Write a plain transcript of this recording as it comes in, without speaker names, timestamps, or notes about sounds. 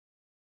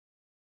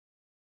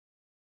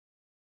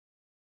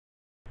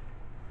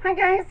Hi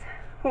guys,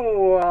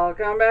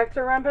 welcome back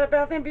to Renpet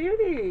Bath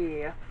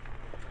Beauty.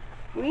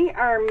 We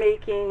are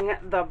making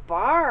the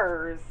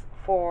bars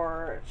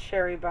for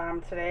Cherry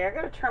Bomb today. I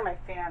gotta turn my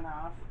fan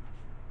off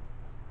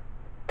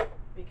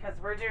because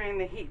we're doing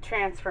the heat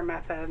transfer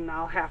method and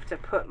I'll have to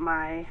put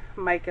my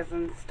micas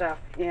and stuff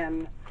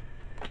in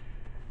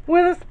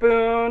with a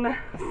spoon.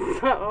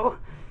 So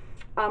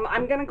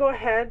I'm gonna go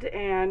ahead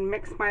and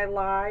mix my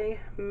lye,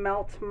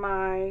 melt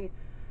my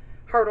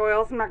hard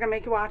oils. I'm not gonna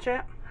make you watch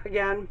it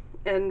again.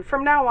 And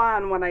from now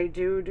on, when I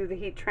do the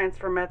heat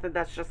transfer method,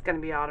 that's just going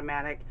to be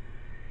automatic.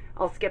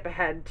 I'll skip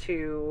ahead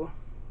to,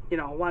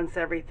 once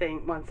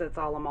it's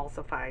all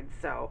emulsified.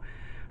 So,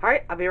 all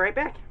right, I'll be right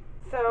back.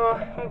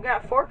 So, we've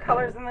got 4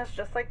 colors in this,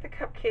 just like the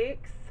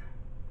cupcakes.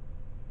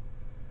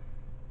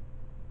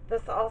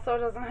 This also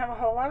doesn't have a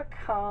whole lot of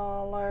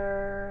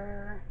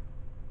color.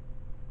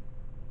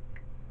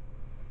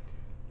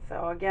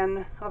 So,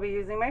 again, I'll be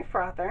using my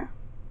frother.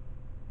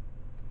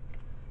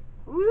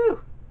 Woo!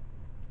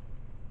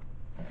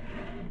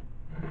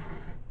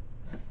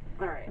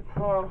 Alright,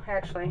 well,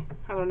 actually,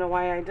 I don't know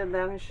why I did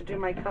that. I should do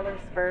my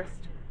colors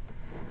first.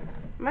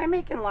 Am I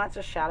making lots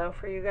of shadow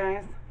for you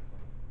guys?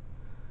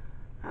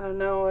 I don't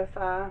know if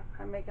I'm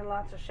making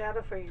lots of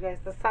shadow for you guys.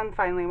 The sun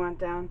finally went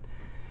down.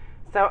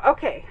 So,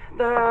 okay,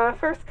 the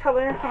first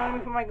color, let me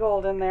put my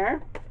gold in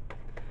there.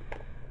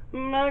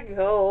 My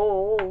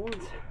gold.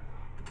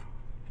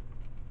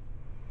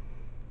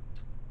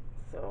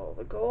 So,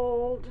 the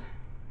gold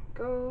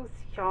goes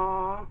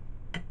here.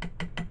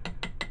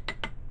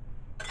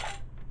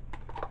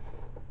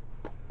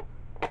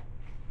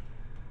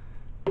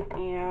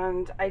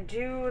 And I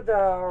do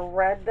the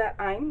red that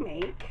I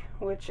make,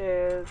 which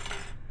is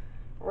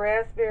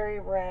raspberry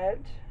red,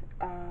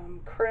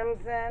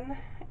 crimson,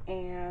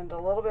 and a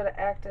little bit of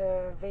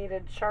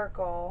activated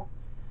charcoal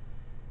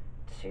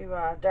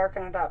to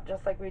darken it up,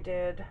 just like we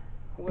did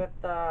with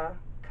the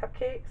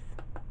cupcakes.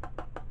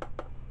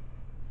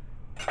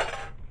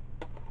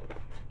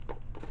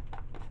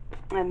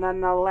 And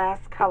then the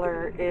last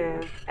color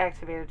is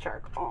activated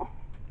charcoal.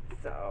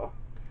 So,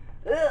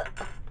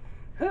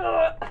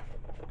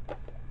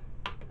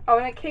 oh,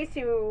 and in case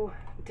you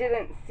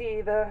didn't see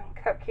the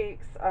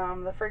cupcakes,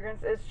 the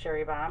fragrance is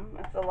Cherry Bomb.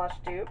 It's a Lush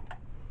dupe.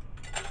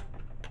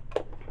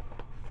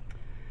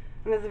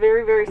 And it's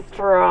very, very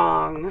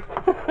strong.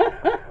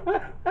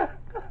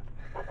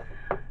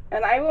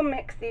 And I will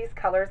mix these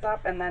colors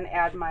up and then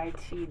add my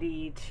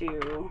TD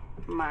to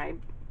my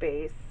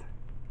base.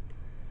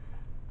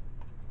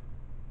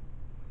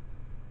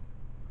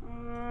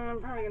 I'm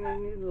probably going to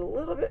need a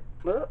little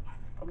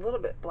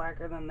bit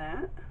blacker than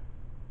that.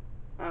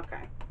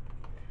 Okay.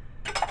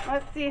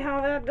 Let's see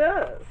how that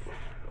does.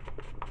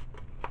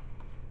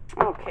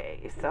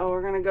 Okay, so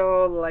we're going to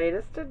go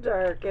lightest to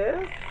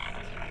darkest.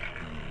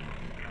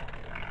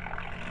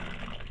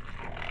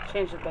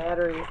 Change the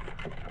batteries.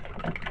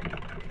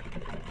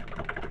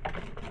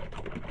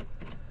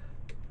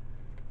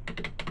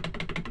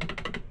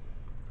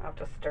 I'll have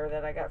to stir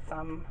that. I got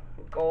some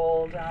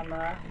gold on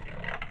the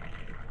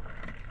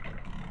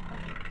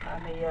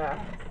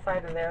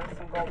side of there,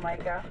 some gold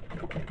mica.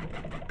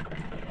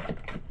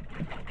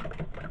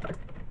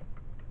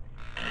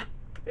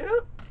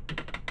 Yep.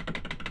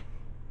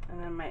 And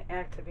then my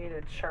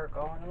activated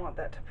charcoal. I don't want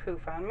that to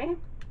poof on me.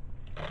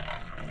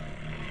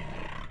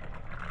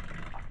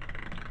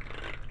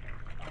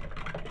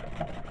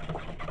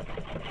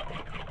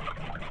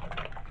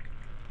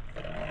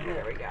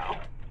 There we go.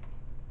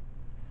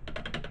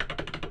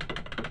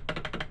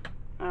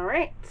 All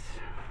right,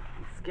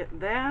 let's get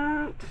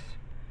that.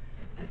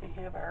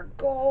 We have our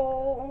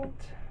gold.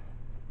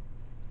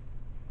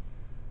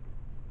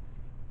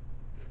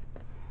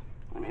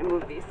 Let me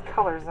move these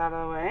colors out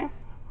of the way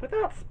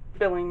without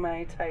spilling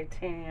my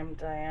titanium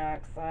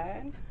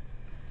dioxide,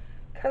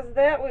 because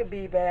that would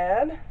be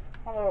bad.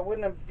 Although it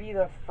wouldn't be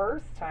the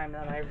first time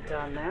that I've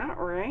done that,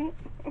 right?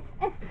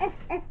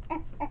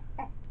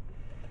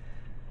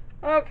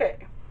 Okay.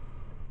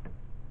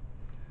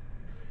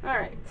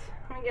 Alright,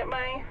 let me get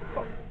my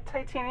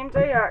titanium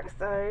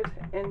dioxide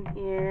in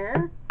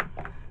here.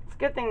 It's a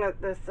good thing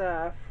that this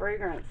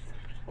fragrance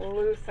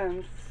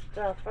loosens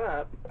stuff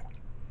up.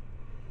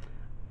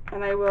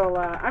 And I will,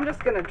 I'm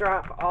just going to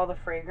drop all the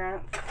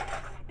fragrance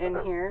in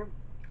here,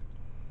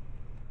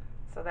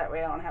 so that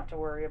way I don't have to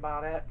worry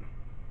about it.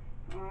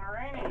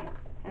 Alrighty,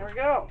 here we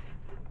go.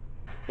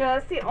 Yeah,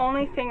 that's the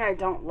only thing I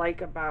don't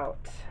like about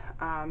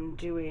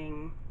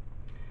doing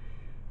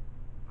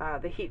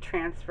the heat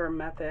transfer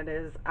method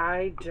is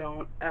I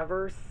don't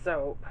ever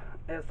soap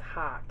as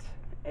hot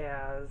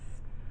as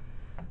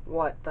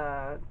what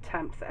the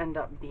temps end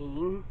up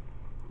being.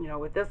 You know,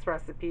 with this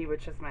recipe,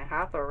 which is my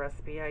Hathor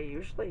recipe, I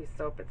usually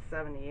soap at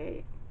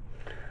 78.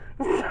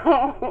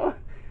 So,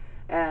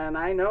 and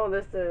I know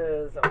this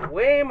is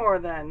way more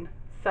than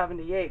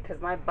 78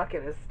 because my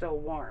bucket is still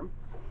warm.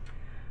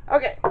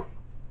 Okay,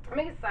 let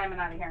me get Simon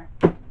out of here.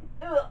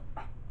 Ugh.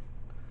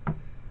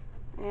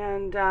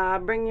 And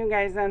bring you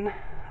guys in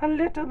a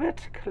little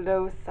bit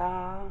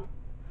closer.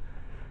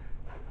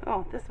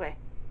 Oh, this way.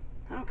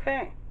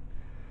 Okay.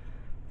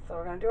 So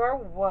we're going to do our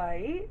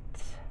white.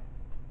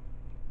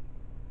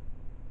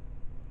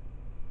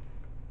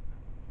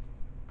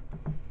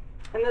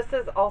 And this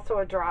is also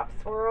a drop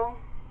swirl.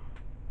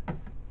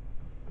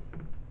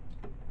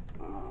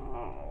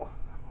 Oh,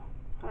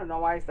 I don't know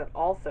why I said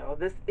also.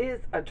 This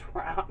is a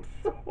drop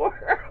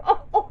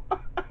swirl.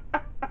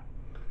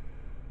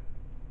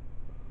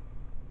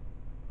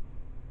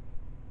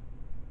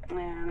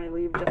 And I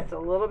leave just a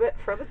little bit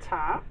for the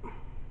top.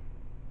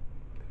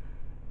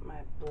 My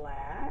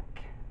black.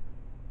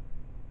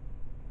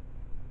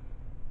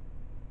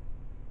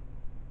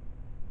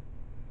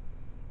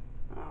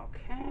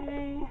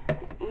 Okay,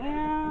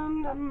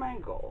 and my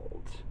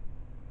gold.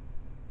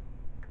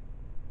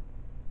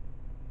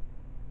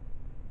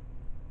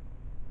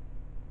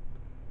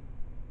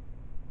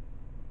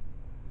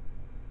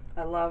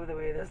 I love the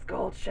way this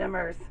gold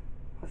shimmers.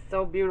 It's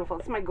so beautiful.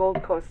 It's my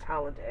Gold Coast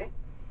holiday.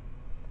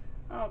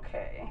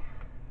 Okay.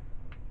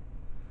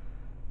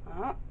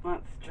 Well,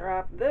 let's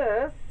drop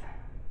this.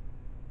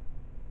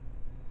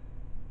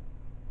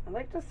 I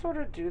like to sort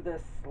of do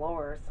this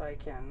slower so I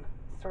can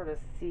sort of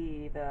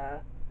see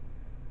the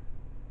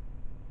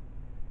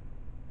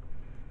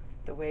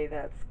way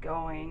that's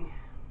going.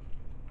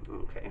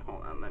 Okay,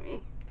 hold on, let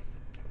me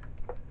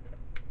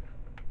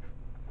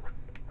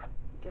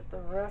get the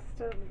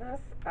rest of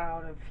this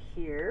out of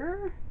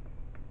here.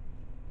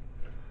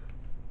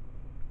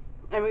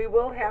 And we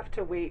will have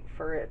to wait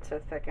for it to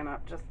thicken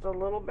up just a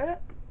little bit.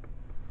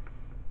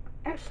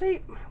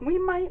 Actually, we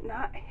might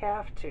not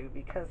have to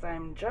because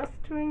I'm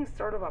just doing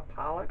sort of a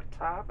pollock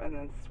top and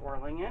then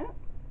swirling it.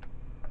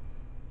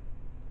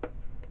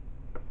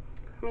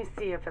 Let me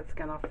see if it's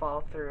gonna fall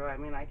through. I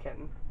mean, I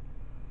can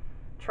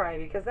try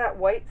because that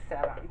white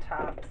sat on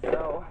top.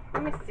 So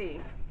let me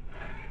see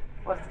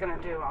what it's gonna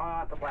do. I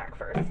want the black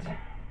first.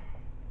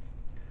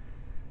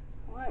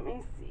 Let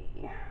me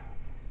see.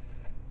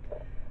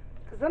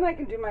 Because then I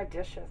can do my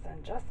dishes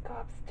and just go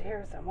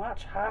upstairs and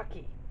watch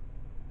hockey.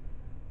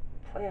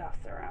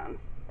 Playoffs are on.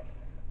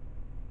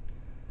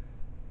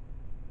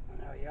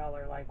 I know y'all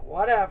are like,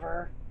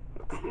 whatever.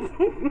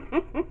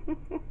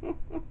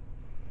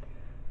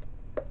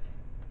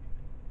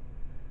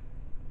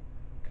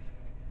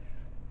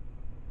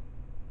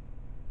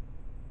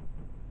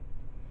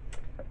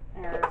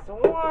 There's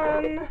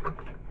one,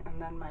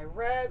 and then my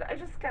red. I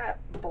just got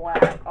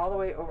black all the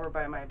way over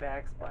by my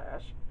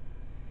backsplash.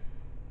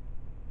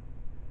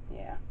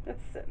 Yeah,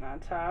 it's sitting on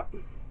top.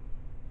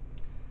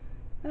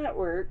 That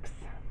works.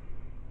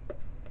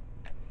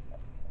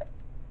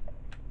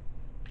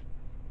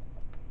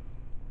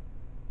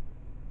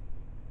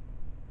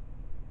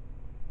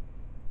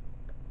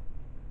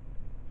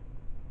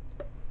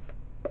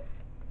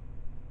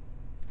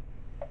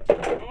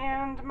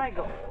 And my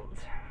gold.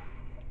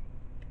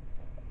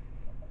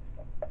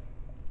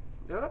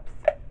 Oops.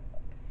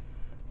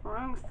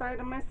 Wrong side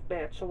of my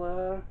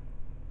spatula.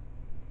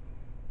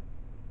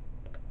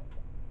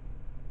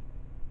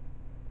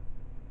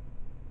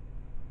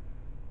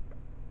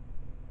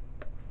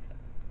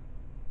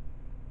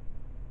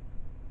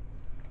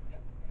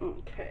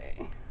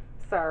 Okay.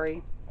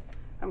 Sorry.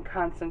 I'm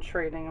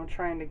concentrating. I'm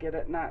trying to get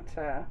it not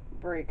to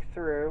break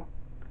through.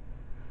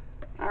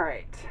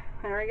 Alright.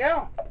 There we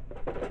go.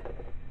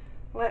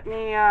 Let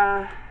me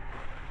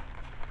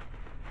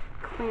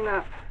clean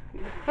up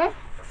this.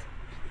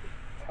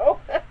 So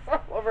that's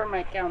all over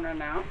my counter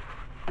now.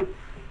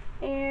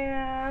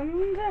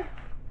 And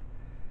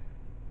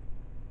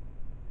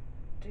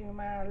do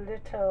my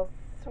little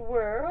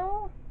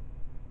swirl.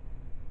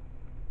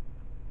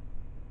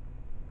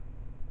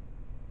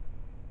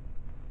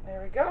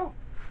 There we go.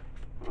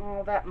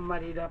 Oh, that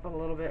muddied up a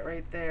little bit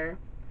right there.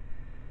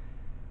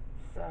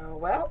 So,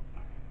 well,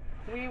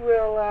 we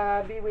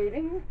will be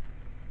waiting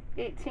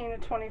 18 to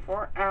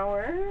 24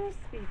 hours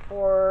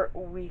before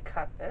we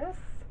cut this.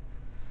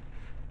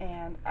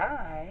 And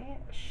I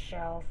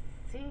shall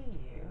see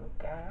you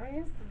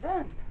guys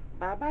then.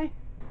 Bye-bye.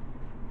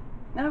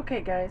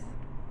 Okay, guys.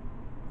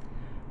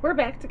 We're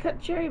back to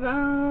cut cherry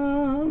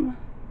bomb.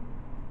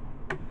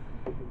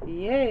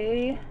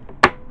 Yay.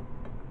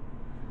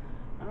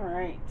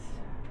 Alright.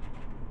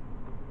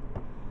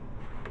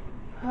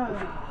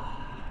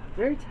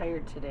 Very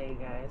tired today,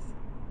 guys.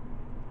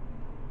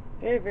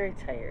 Very, very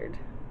tired.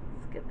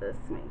 Let's get this,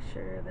 make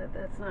sure that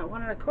that's not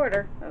 1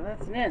 1/4. Oh,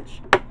 that's an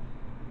inch.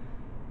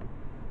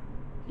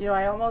 You know,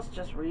 I almost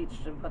just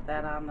reached and put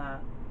that on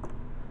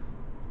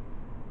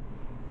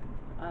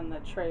the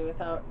tray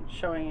without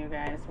showing you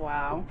guys.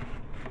 Wow.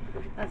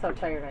 That's how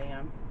tired I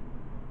am.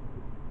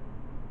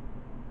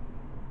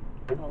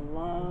 A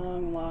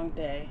long, long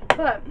day.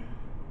 But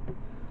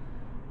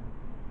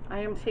I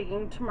am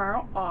taking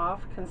tomorrow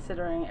off,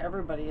 considering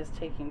everybody is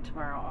taking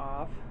tomorrow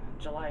off,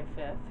 July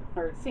 5th.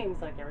 Or it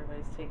seems like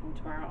everybody's taking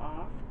tomorrow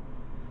off.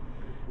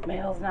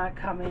 Mail's not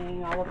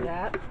coming, all of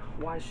that.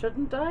 Why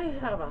shouldn't I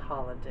have a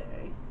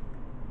holiday?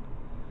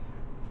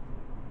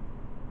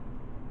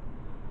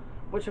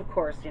 Which, of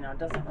course, you know,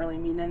 doesn't really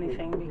mean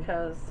anything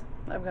because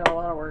I've got a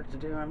lot of work to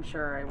do. I'm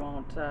sure I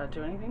won't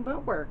do anything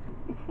but work.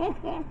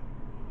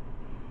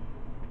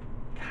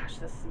 Gosh,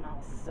 this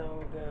smells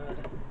so good.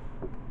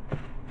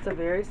 It's a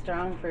very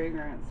strong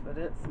fragrance, but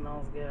it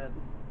smells good.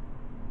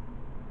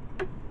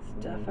 It's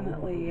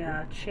definitely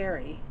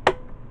cherry.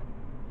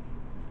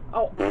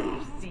 Oh,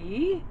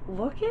 see?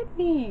 Look at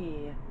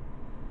me.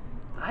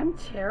 I'm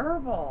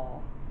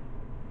terrible.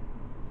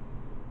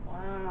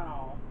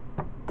 Wow.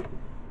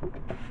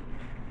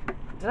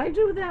 Did I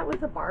do that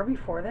with the bar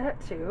before that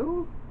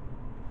too?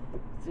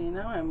 See,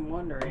 now I'm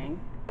wondering.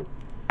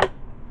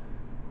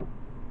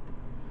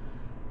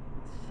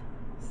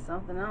 It's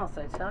something else,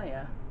 I tell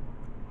ya.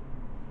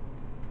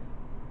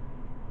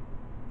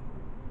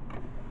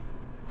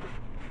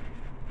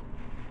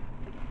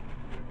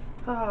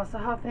 Oh, so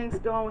how things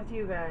going with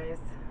you guys?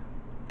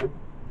 You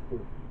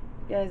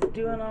guys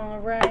doing all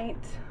right?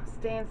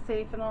 Staying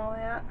safe and all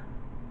that?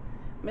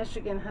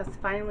 Michigan has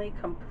finally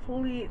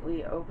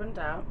completely opened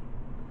up,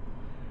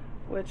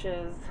 which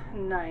is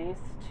nice.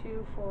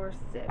 2, 4,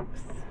 6.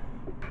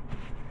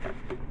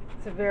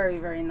 It's very,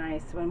 very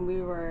nice. When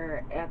we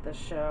were at the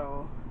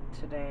show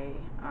today,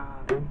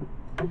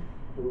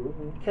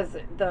 because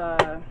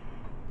the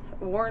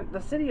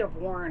city of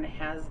Warren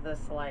has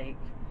this like,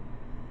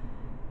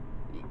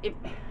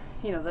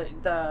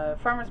 the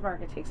farmers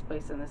market takes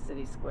place in the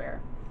city square.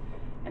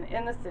 And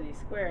in the city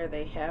square,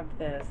 they have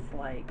this,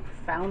 like,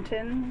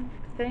 fountain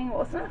thing.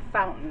 Well, it's not a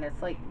fountain.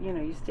 It's like,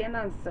 you stand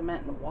on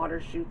cement and water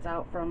shoots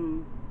out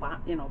from,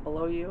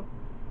 below you.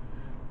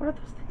 What are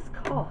those things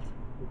called?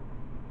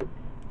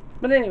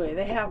 But anyway,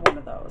 they have one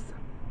of those.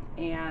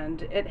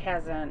 And it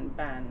hasn't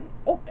been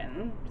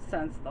open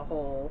since the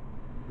whole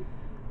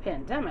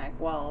pandemic.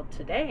 Well,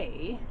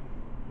 today,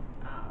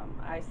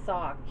 I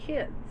saw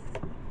kids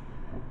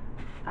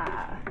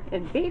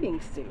in bathing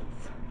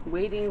suits,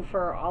 waiting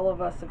for all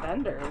of us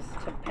vendors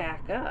to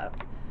pack up.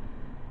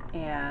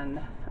 And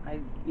I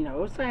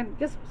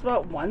guess it was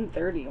about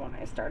 1:30 when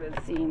I started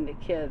seeing the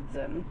kids,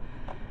 and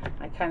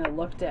I kind of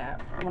looked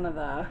at one of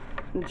the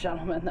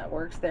gentlemen that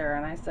works there,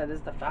 and I said,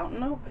 "Is the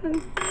fountain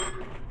open?"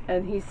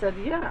 And he said,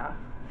 "Yeah,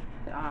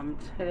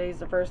 today's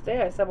the first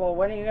day." I said, "Well,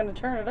 when are you going to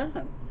turn it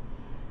on?"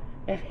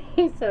 And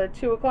he said at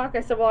 2 o'clock.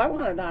 I said, "Well, I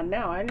want it on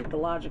now. I need to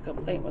lodge a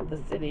complaint with the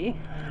city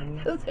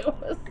because it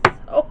was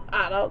so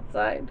hot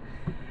outside.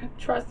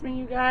 Trust me,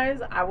 you guys,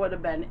 I would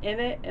have been in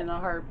it in a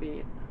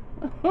heartbeat."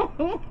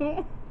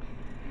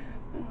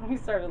 He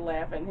started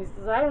laughing. He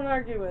says, "I don't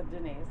argue with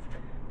Denise."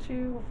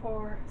 2,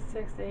 4,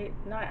 6, 8,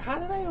 9. How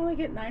did I only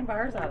get 9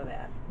 bars out of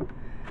that?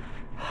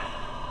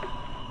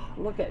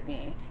 Look at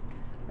me.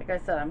 Like I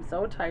said, I'm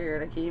so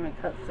tired I can't even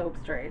cut soap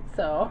straight.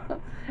 So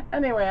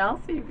anyway, I'll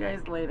see you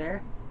guys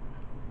later.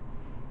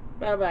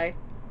 Bye-bye.